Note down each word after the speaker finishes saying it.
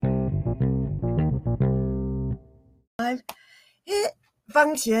5. Hit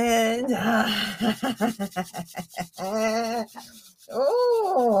function.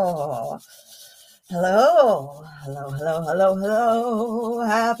 Oh, hello, hello, hello, hello, hello.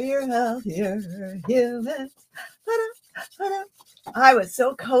 Happier, healthier humans. I was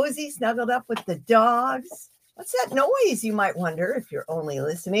so cozy, snuggled up with the dogs. What's that noise, you might wonder, if you're only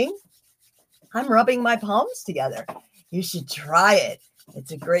listening? I'm rubbing my palms together. You should try it.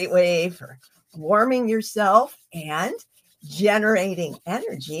 It's a great way for warming yourself and generating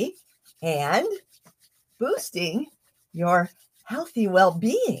energy and boosting your healthy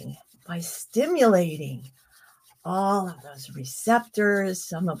well-being by stimulating all of those receptors,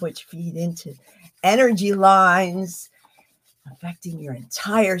 some of which feed into energy lines, affecting your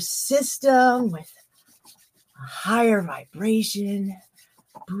entire system with a higher vibration,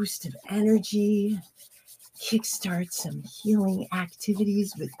 boost of energy, kickstart some healing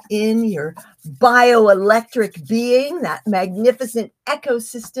activities within your bioelectric being, that magnificent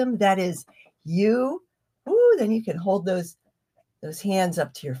ecosystem that is you. Ooh, then you can hold those hands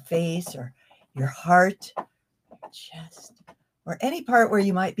up to your face or your heart, your chest, or any part where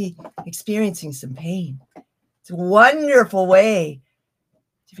you might be experiencing some pain. It's a wonderful way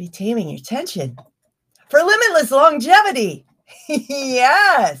to be taming your tension for limitless longevity.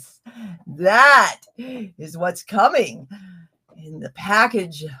 Yes, that is what's coming in the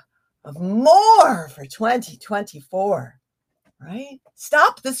package of more for 2024, right?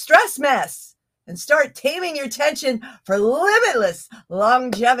 Stop the stress mess and start taming your tension for limitless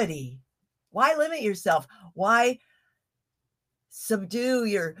longevity. Why limit yourself? Why subdue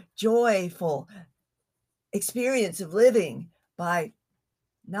your joyful experience of living by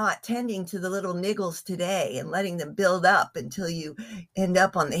not tending to the little niggles today and letting them build up until you end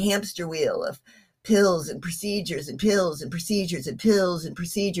up on the hamster wheel of pills and procedures and pills and procedures and pills and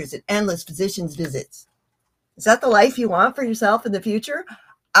procedures and endless physician's visits? Is that the life you want for yourself in the future?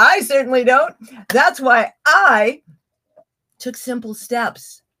 I certainly don't. That's why I took simple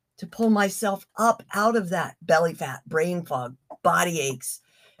steps to pull myself up out of that belly fat, brain fog, body aches,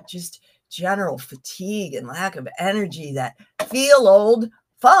 just general fatigue and lack of energy, that feel old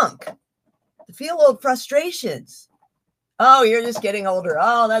funk, the feel old frustrations. Oh, you're just getting older.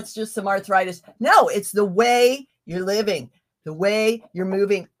 Oh, that's just some arthritis. No, it's the way you're living, the way you're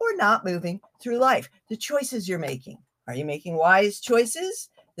moving or not moving through life, the choices you're making. Are you making wise choices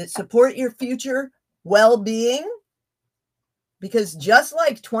that support your future well-being? Because just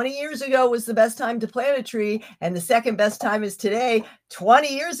like 20 years ago was the best time to plant a tree and the second best time is today,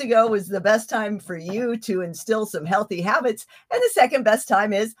 20 years ago was the best time for you to instill some healthy habits. And the second best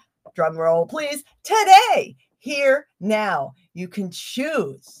time is, drum roll please, today, here, now. You can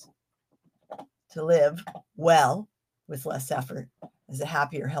choose to live well with less effort as a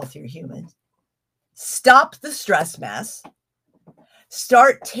happier, healthier human. Stop the stress mess.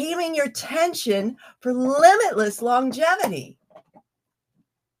 Start taming your tension for limitless longevity.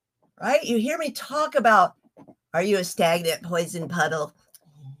 Right? You hear me talk about, are you a stagnant poison puddle?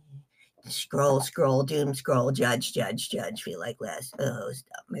 Scroll, scroll, doom scroll, judge, judge, judge, feel like less. Oh,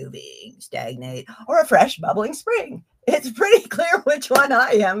 stop moving, stagnate, or a fresh bubbling spring. It's pretty clear which one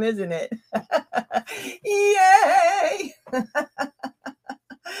I am, isn't it? Yay!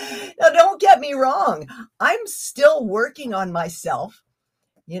 Now, don't get me wrong. I'm still working on myself,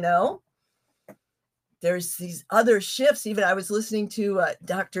 you know? There's these other shifts. Even I was listening to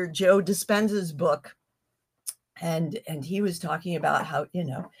Dr. Joe Dispenza's book, and he was talking about how, he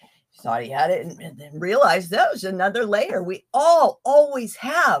thought he had it and then realized that was another layer. We all always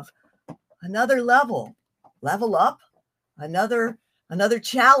have another level up, another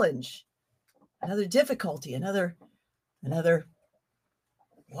challenge, another difficulty, another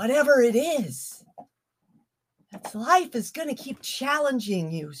whatever it is. That's life is going to keep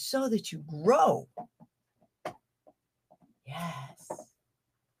challenging you so that you grow. Yes.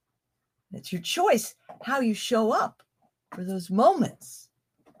 It's your choice how you show up for those moments.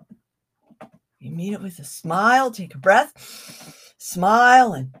 You meet it with a smile, take a breath,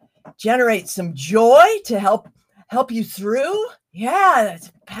 smile, and generate some joy to help you through. Yeah,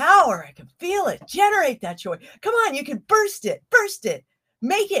 that's power. I can feel it. Generate that joy. Come on, you can burst it.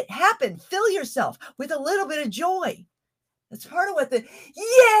 Make it happen. Fill yourself with a little bit of joy. That's part of what the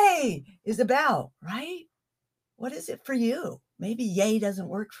yay is about, right? What is it for you? Maybe yay doesn't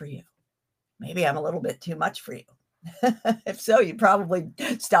work for you. Maybe I'm a little bit too much for you. If so, you probably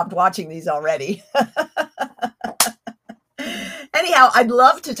stopped watching these already. Anyhow, I'd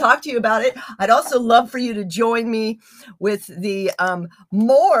love to talk to you about it. I'd also love for you to join me with the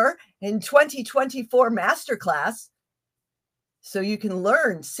More in 2024 Masterclass. So you can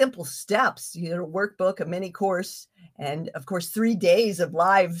learn simple steps, workbook, a mini course, and of course, 3 days of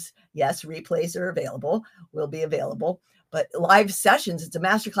lives. Yes, replays are available, will be available, but live sessions. It's a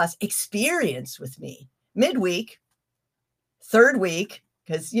masterclass experience with me. Midweek, third week,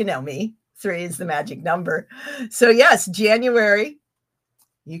 because you know me, 3 is the magic number. So yes, January,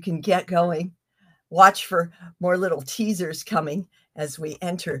 you can get going. Watch for more little teasers coming as we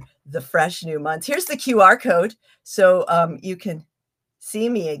enter the fresh new month. Here's the QR code. So you can see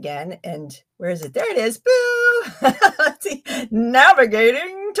me again. And where is it? There it is. Boo! Let's see.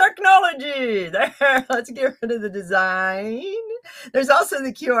 Navigating technology. There. Let's get rid of the design. There's also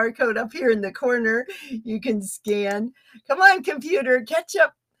the QR code up here in the corner. You can scan. Come on, computer, catch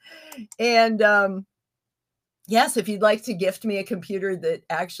up. And yes, if you'd like to gift me a computer that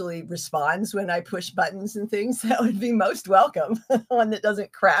actually responds when I push buttons and things, that would be most welcome. One that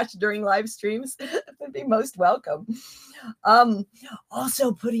doesn't crash during live streams would be most welcome.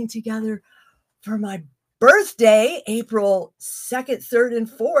 Also putting together for my birthday, April 2nd, 3rd, and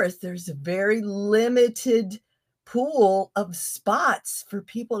 4th, there's a very limited pool of spots for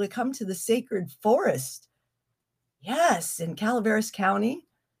people to come to the sacred forest. Yes, in Calaveras County.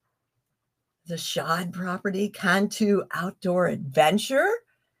 The Shad property, Cantu Outdoor Adventure.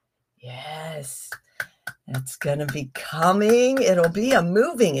 Yes, that's going to be coming. It'll be a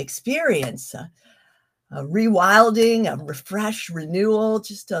moving experience, a rewilding, a refresh, renewal,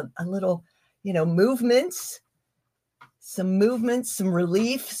 just a little, movements, some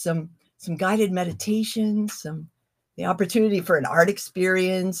relief, some guided meditation, the opportunity for an art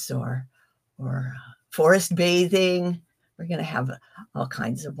experience or forest bathing. We're going to have all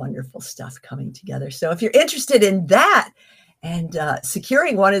kinds of wonderful stuff coming together. So if you're interested in that and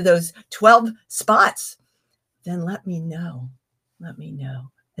securing one of those 12 spots, then let me know. Let me know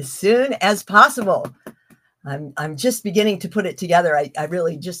as soon as possible. I'm just beginning to put it together. I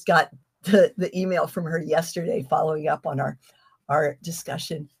really just got the email from her yesterday following up on our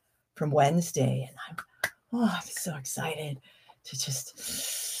discussion from Wednesday. And I'm so excited to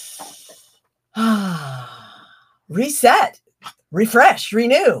just reset, refresh,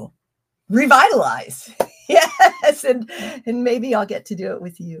 renew, revitalize. Yes, and maybe I'll get to do it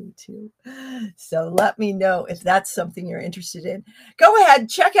with you too. So let me know if that's something you're interested in. Go ahead,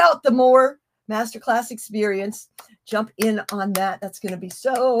 check out the More Masterclass experience. Jump in on that. That's going to be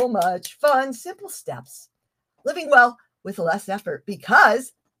so much fun. Simple steps. Living well with less effort,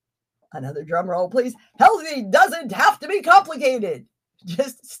 because, another drum roll, please, healthy doesn't have to be complicated.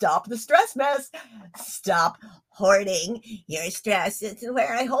 Just stop the stress mess. Stop hoarding your stress. It's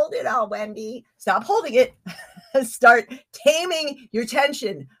where I hold it all, Wendy. Stop holding it. Start taming your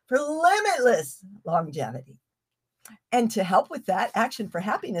tension for limitless longevity. And to help with that,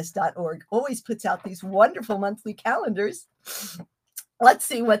 actionforhappiness.org always puts out these wonderful monthly calendars. Let's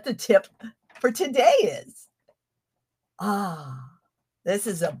see what the tip for today is. This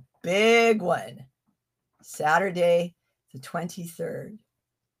is a big one. Saturday, the 23rd.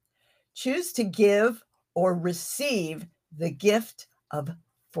 Choose to give or receive the gift of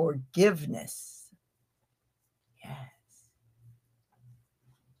forgiveness. Yes.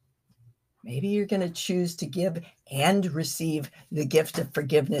 Maybe you're going to choose to give and receive the gift of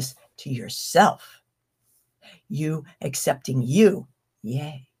forgiveness to yourself. You accepting you.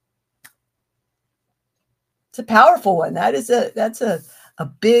 Yay. It's a powerful one. That's a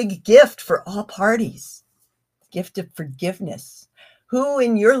big gift for all parties. Gift of forgiveness. Who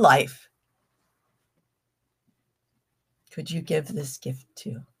in your life could you give this gift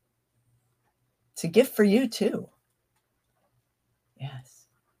to? It's a gift for you too. Yes.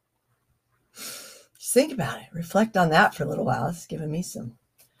 Just think about it. Reflect on that for a little while. It's giving me some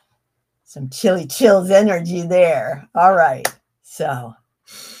chilly chills energy there. All right. So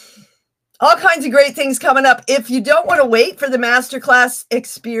all kinds of great things coming up. If you don't want to wait for the masterclass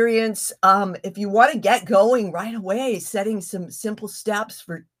experience, if you want to get going right away, setting some simple steps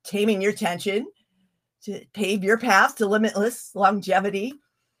for taming your tension to pave your path to limitless longevity,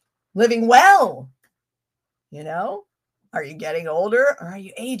 living well, are you getting older or are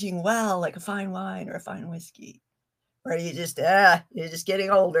you aging well like a fine wine or a fine whiskey? Or are you just, you're just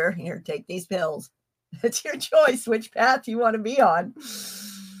getting older? Here, take these pills. It's your choice which path you want to be on.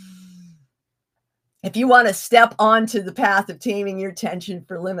 If you want to step onto the path of taming your tension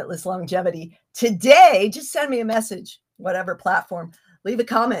for limitless longevity today, just send me a message, whatever platform, leave a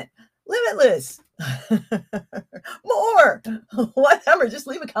comment. Limitless, more, whatever, just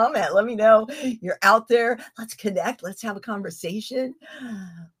leave a comment. Let me know you're out there. Let's connect. Let's have a conversation.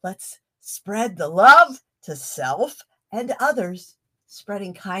 Let's spread the love to self and others,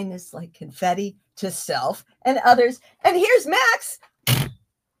 spreading kindness like confetti to self and others. And here's Max,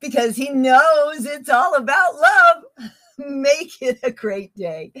 because he knows it's all about love. Make it a great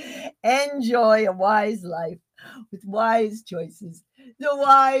day. Enjoy a wise life with wise choices, the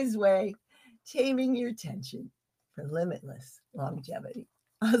wise way, taming your tension for limitless longevity.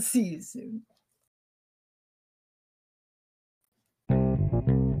 I'll see you soon.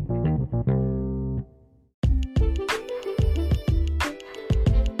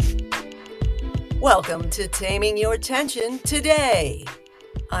 Welcome to Taming Your Tension Today.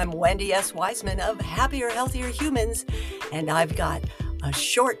 I'm Wendy S. Wiseman of Happier, Healthier Humans, and I've got a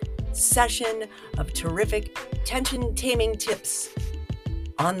short session of terrific tension taming tips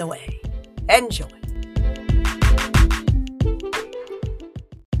on the way. Enjoy.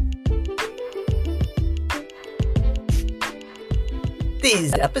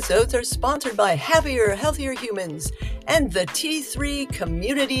 These episodes are sponsored by Happier, Healthier Humans and the T3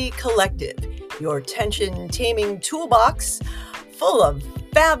 Community Collective, your tension taming toolbox full of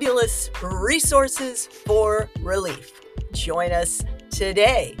fabulous resources for relief. Join us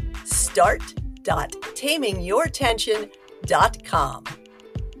today. Start.tamingyourtension.com.